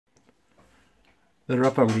The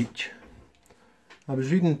River Leech. I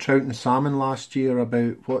was reading Trout and Salmon last year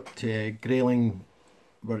about what Grayling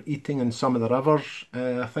were eating in some of the rivers.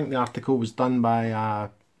 I think the article was done by a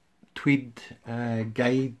Tweed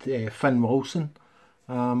guide, Finn Wilson.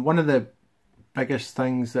 One of the biggest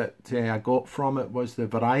things that I got from it was the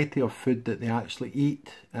variety of food that they actually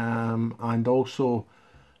eat, and also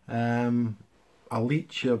a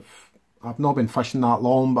leech I've not been fishing that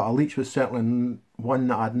long, but a leech was certainly one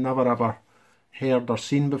that I'd never ever heard or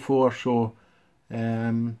seen before. So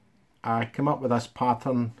I came up with this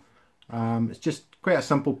pattern. It's just quite a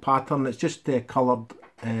simple pattern. It's just coloured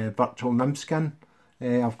virtual nymph skin.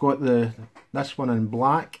 I've got this one in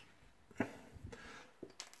black,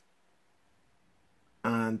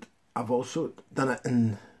 and I've also done it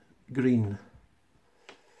in green.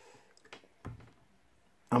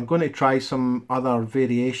 I'm going to try some other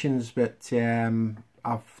variations, but to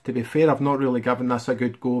be fair, I've not really given this a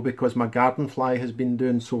good go because my garden fly has been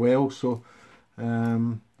doing so well. So,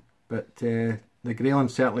 but the Grayling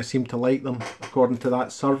certainly seem to like them according to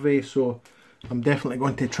that survey. So I'm definitely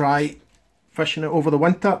going to try fishing it over the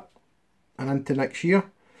winter and into next year.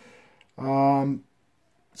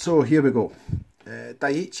 So here we go.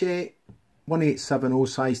 Daiichi 1870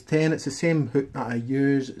 size 10. It's the same hook that I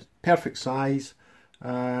use. It's perfect size.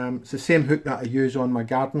 It's the same hook that I use on my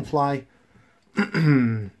garden fly.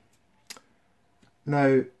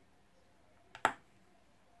 Now,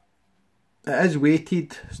 it is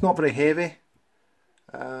weighted. It's not very heavy.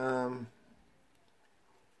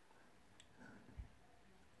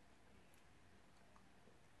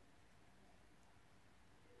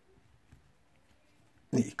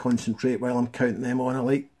 Need to concentrate while I'm counting them on. I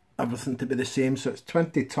like everything to be the same, so it's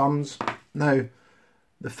 20 turns. Now,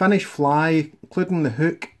 the finished fly, including the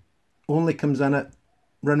hook, only comes in at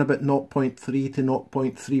around about 0.3 to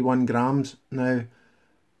 0.31 grams. Now,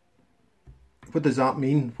 what does that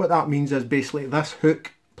mean? What that means is basically this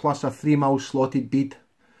hook plus a 3mm slotted bead.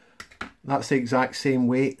 That's the exact same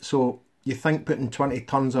weight. So you think putting 20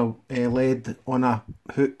 tons of lead on a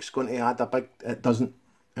hook's going to add a big... It doesn't.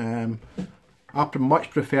 I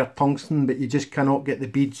much prefer tungsten, but you just cannot get the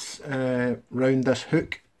beads round this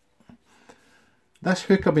hook. This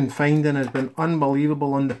hook I've been finding has been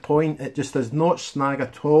unbelievable on the point. It just does not snag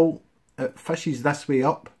at all. It fishes this way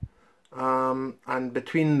up, and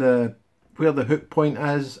between where the hook point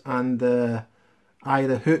is and the eye of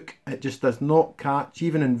the hook, it just does not catch,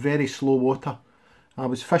 even in very slow water. I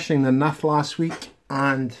was fishing the nymph last week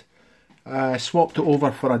and swapped it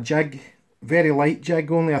over for a jig, very light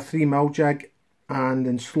jig, only a 3mm jig, and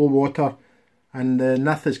in slow water, and the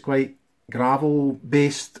nymph is quite gravel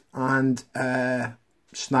based and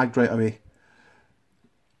snagged right away.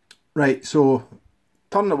 Right, so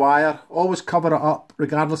turn the wire, always cover it up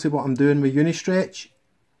regardless of what I'm doing with Unistretch.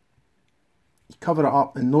 You cover it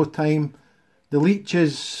up in no time. The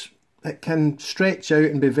leeches, it can stretch out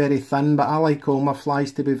and be very thin, but I like all my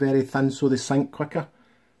flies to be very thin so they sink quicker.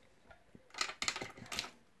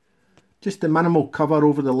 Just a minimal cover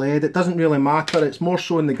over the lead. It doesn't really matter. It's more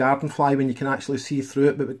so in the garden fly when you can actually see through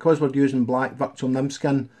it, but because we're using black virtual nymph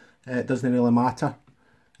skin, it doesn't really matter.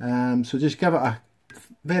 So just give it a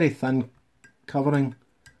very thin covering,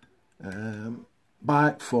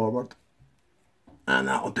 back, forward, and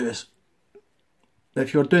that'll do us.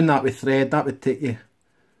 If you're doing that with thread, that would take you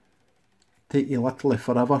literally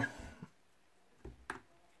forever.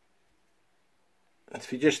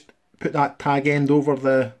 If you just put that tag end over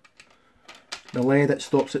the lead, it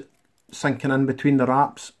stops it sinking in between the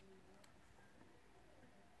wraps.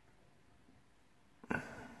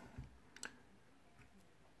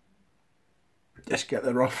 Just get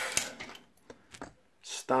the rough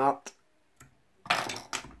start.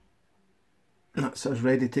 That's us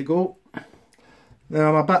ready to go. Now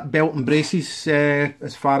I'm a bit belt and braces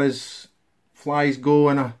as far as flies go,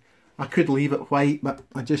 and I could leave it white, but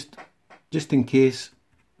I just in case,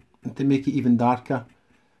 and to make it even darker,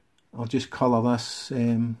 I'll just colour this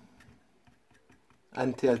into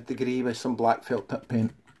a degree with some black felt tip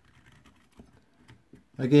paint.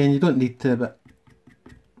 Again, you don't need to, but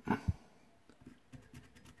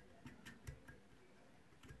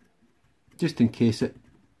just in case it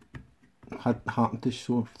had happened to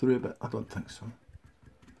show through, but I don't think so.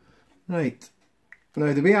 Right,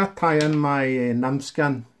 now the way I tie in my nymph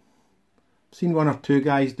skin, I've seen one or two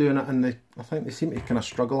guys doing it, and I think they seem to kind of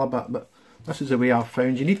struggle a bit, but this is the way I've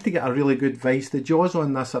found. You need to get a really good vise. The jaws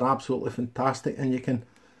on this are absolutely fantastic, and you can,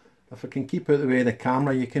 if I can keep out the way of the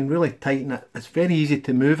camera, you can really tighten it. It's very easy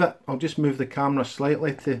to move it. I'll just move the camera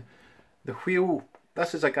slightly to the wheel.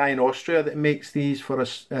 This is a guy in Austria that makes these for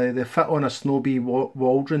us. They fit on a Snow Bee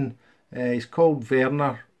Waldron. He's called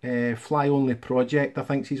Werner, Fly Only Project, I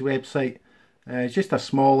think's his website. He's just a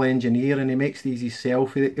small engineer and he makes these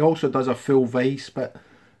himself. He also does a full vise, but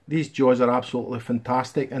these jaws are absolutely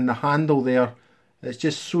fantastic, and the handle there, it's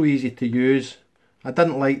just so easy to use. I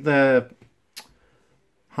didn't like the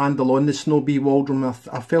handle on the Snow Bee Waldron.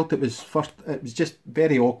 I felt it was just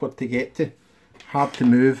very awkward to get to, hard to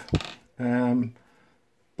move.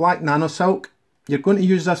 Black nano silk, you're going to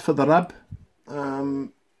use this for the rib.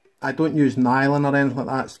 I don't use nylon or anything like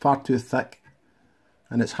that, it's far too thick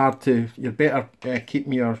and it's hard to, you're better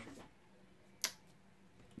keeping your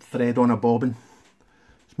thread on a bobbin.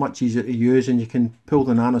 It's much easier to use and you can pull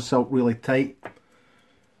the nano silk really tight.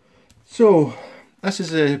 So this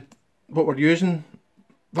is what we're using,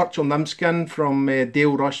 Virtual Nymph Skin from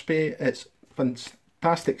Dale Rushby. It's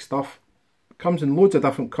fantastic stuff. It comes in loads of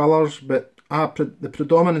different colours, but the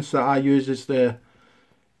predominance that I use is the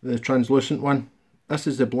translucent one. This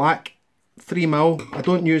is the black 3mm. I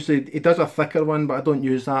don't use it. He does a thicker one, but I don't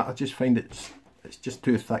use that. I just find it's just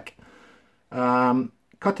too thick.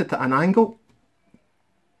 Cut it at an angle.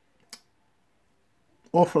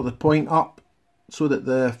 Offer the point up so that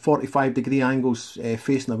the 45-degree angle's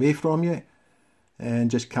facing away from you, and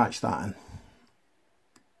just catch that in.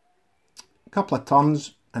 A couple of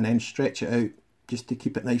turns and then stretch it out just to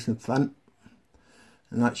keep it nice and thin,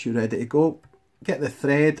 and that's you ready to go. Get the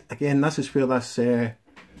thread. Again, this is where this is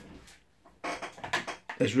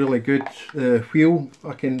really good. The wheel,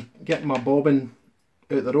 I can get my bobbin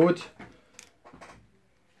out the road.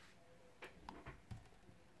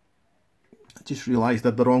 I just realised I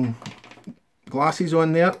had the wrong glasses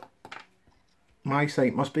on there. My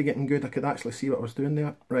sight must be getting good. I could actually see what I was doing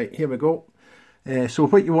there. Right, here we go. So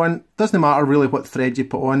what you want, doesn't matter really what thread you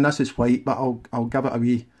put on. This is white, but I'll give it a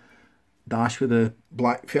wee dash with the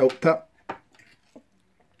black felt tip.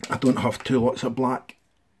 I don't have two lots of black.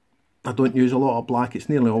 I don't use a lot of black. It's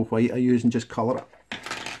nearly all white I use, and just colour it.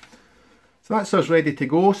 So that's us ready to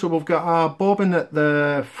go. So we've got a bobbin at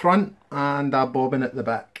the front and a bobbin at the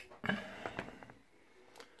back.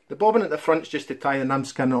 The bobbin at the front is just to tie the nymph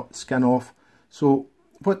skin off. So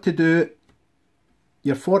what to do,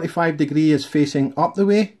 your 45-degree is facing up the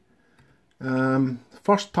way.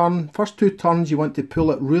 First two turns you want to pull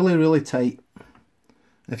it really tight.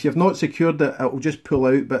 If you've not secured it, it will just pull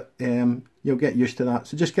out, but you'll get used to that.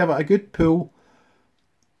 So just give it a good pull.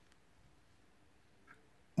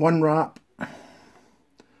 One wrap.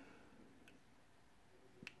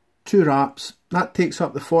 Two wraps. That takes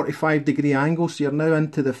up the 45-degree angle, so you're now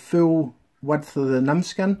into the full width of the nymph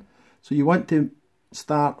skin. So you want to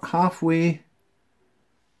start halfway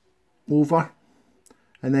over,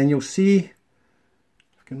 and then you'll see,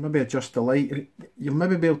 I can maybe adjust the light, you'll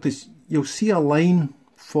maybe be able to, you'll see a line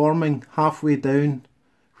forming halfway down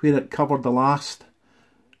where it covered the last,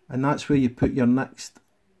 and that's where you put your next.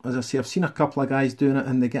 As I say, I've seen a couple of guys doing it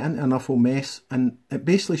and they get into an awful mess, and it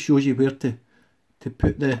basically shows you where to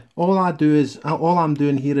put the, all I'm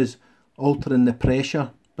doing here is altering the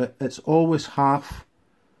pressure, but it's always half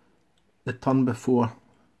the turn before.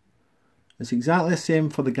 It's exactly the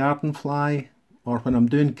same for the garden fly or when I'm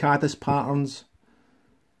doing caddis patterns,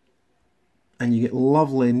 and you get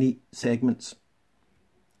lovely neat segments.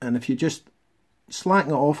 And if you just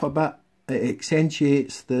slacken it off a bit, it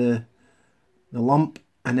accentuates the lump,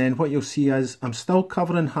 and then what you'll see is I'm still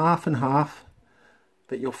covering half and half,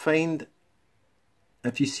 but you'll find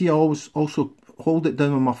if you see I always also hold it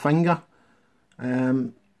down with my finger,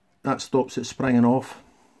 that stops it springing off.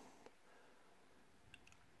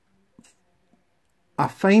 I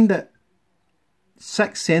find that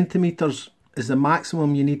 6 centimetres is the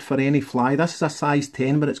maximum you need for any fly. This is a size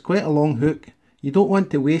 10, but it's quite a long hook. You don't want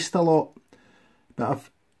to waste a lot, but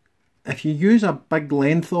if you use a big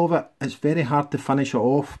length of it, it's very hard to finish it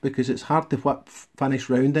off because it's hard to finish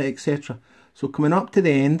round it, etc. So coming up to the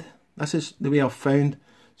end, this is the way I've found.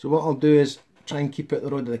 So what I'll do is try and keep it the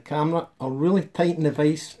road of the camera. I'll really tighten the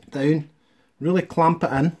vise down, really clamp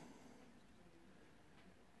it in,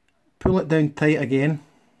 pull it down tight again.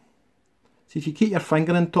 So if you keep your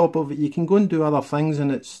finger on top of it, you can go and do other things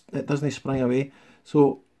and it doesn't spring away.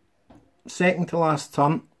 So second to last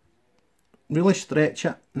turn, really stretch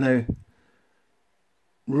it. Now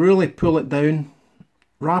really pull it down,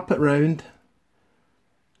 wrap it round,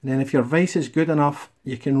 and then if your vise is good enough,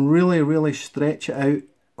 you can really stretch it out.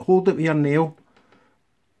 Hold it with your nail.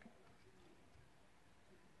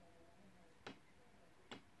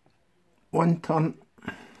 One turn,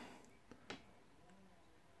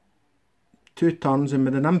 two turns, and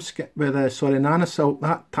with the nano silk,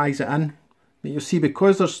 that ties it in. But you'll see,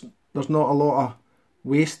 because there's not a lot of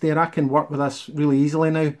waste there, I can work with this really easily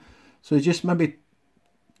now. So just maybe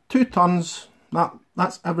 2 turns, that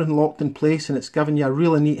that's everything locked in place, and it's giving you a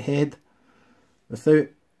really neat head without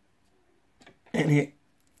any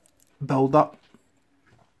build up.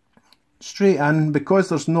 Straight in, because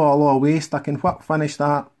there's not a lot of waste, I can whip finish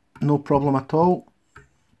that, no problem at all.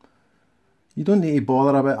 You don't need to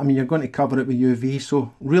bother about it. I mean, you're going to cover it with UV,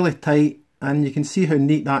 so really tight, and you can see how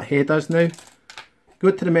neat that head is now.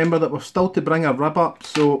 Got to remember that we've still to bring a rib up,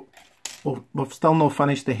 so we've still not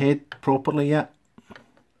finished the head properly yet.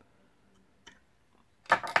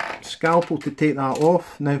 Scalpel to take that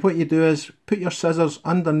off. Now what you do is put your scissors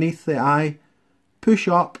underneath the eye, push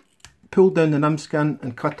up, pull down the nymph skin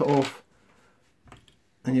and cut it off.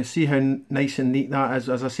 And you see how nice and neat that is.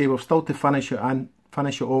 As I say, we've still to finish it and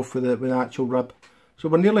finish it off with the actual rib. So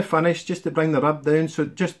we're nearly finished. Just to bring the rib down, so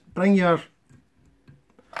just bring your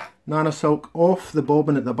nano silk off the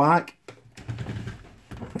bobbin at the back.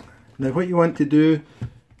 Now what you want to do,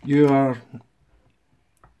 you are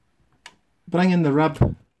bringing the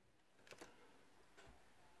rib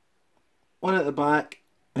on at the back,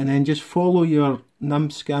 and then just follow your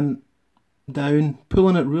nymph skin down,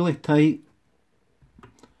 pulling it really tight.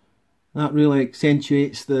 That really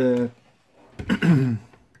accentuates the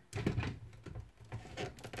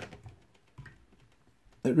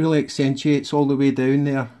it really accentuates all the way down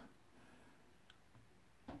there.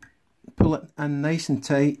 Pull it in nice and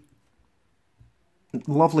tight.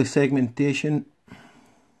 Lovely segmentation.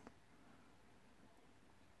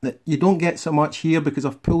 You don't get so much here because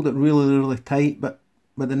I've pulled it really tight, but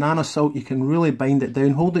with the nano silk you can really bind it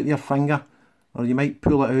down. Hold it with your finger, or you might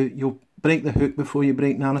pull it out. You'll break the hook before you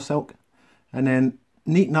break nano silk. And then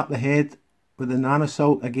neaten up the head with the nano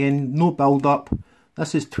silk. Again, no build up.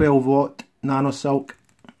 This is 12 watt nano silk.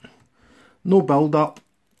 No build up.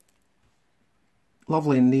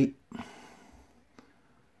 Lovely and neat.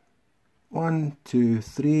 1, 2,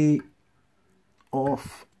 3.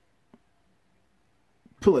 Off.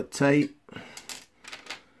 Pull it tight.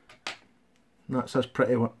 And that's us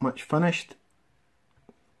pretty much finished.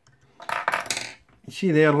 You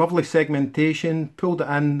see there, lovely segmentation. Pulled it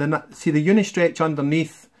in. See the uni-stretch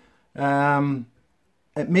underneath,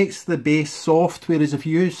 it makes the base soft, whereas if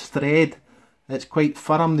you use thread it's quite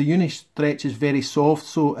firm. The uni-stretch is very soft,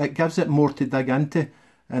 so it gives it more to dig into,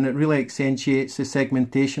 and it really accentuates the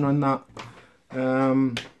segmentation on that.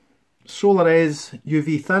 Solarez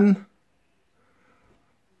UV thin.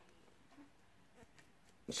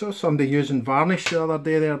 Saw somebody using varnish the other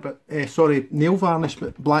day there, but sorry, nail varnish,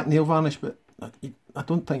 but black nail varnish, but I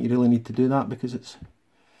don't think you really need to do that because it's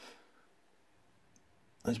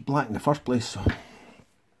black in the first place. So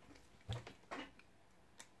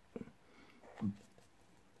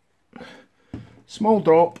small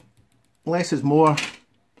drop, less is more.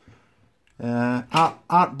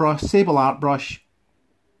 Art brush, sable art brush.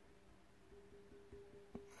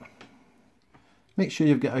 Make sure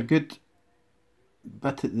you've got a good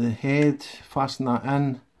bit at the head, fasten that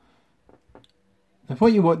in. Now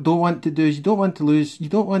what you don't want to do is you don't want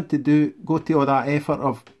to go to all that effort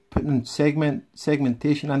of putting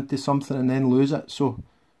segmentation into something and then lose it. So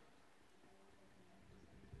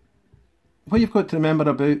what you've got to remember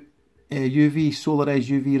about Solarez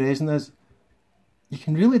UV resin is you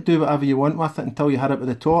can really do whatever you want with it until you hit it with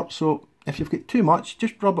a torch. So if you've got too much,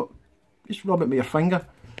 just rub it with your finger.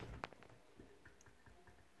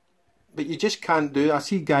 But you just can't do it. I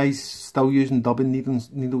see guys still using dubbing needles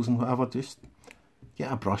and whatever. Just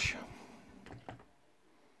get a brush.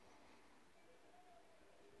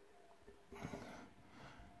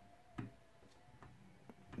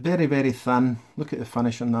 Very, very thin. Look at the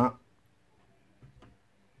finish on that.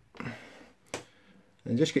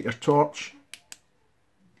 And just get your torch.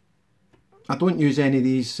 I don't use any of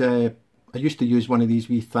these. I used to use one of these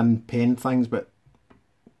wee thin pen things, but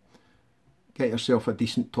get yourself a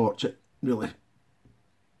decent torch. It really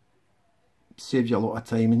saves you a lot of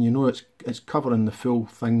time, and you know it's covering the full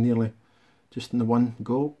thing nearly just in the one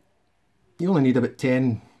go. You only need about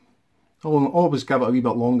 10. I'll always give it a wee bit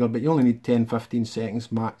longer, but you only need 10-15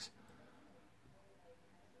 seconds max.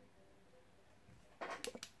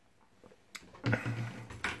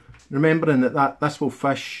 Remembering that this will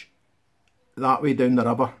fish that way down the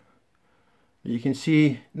river. You can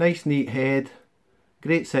see nice neat head,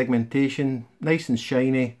 great segmentation, nice and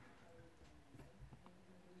shiny,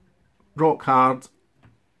 rock hard,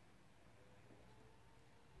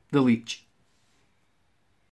 the leech.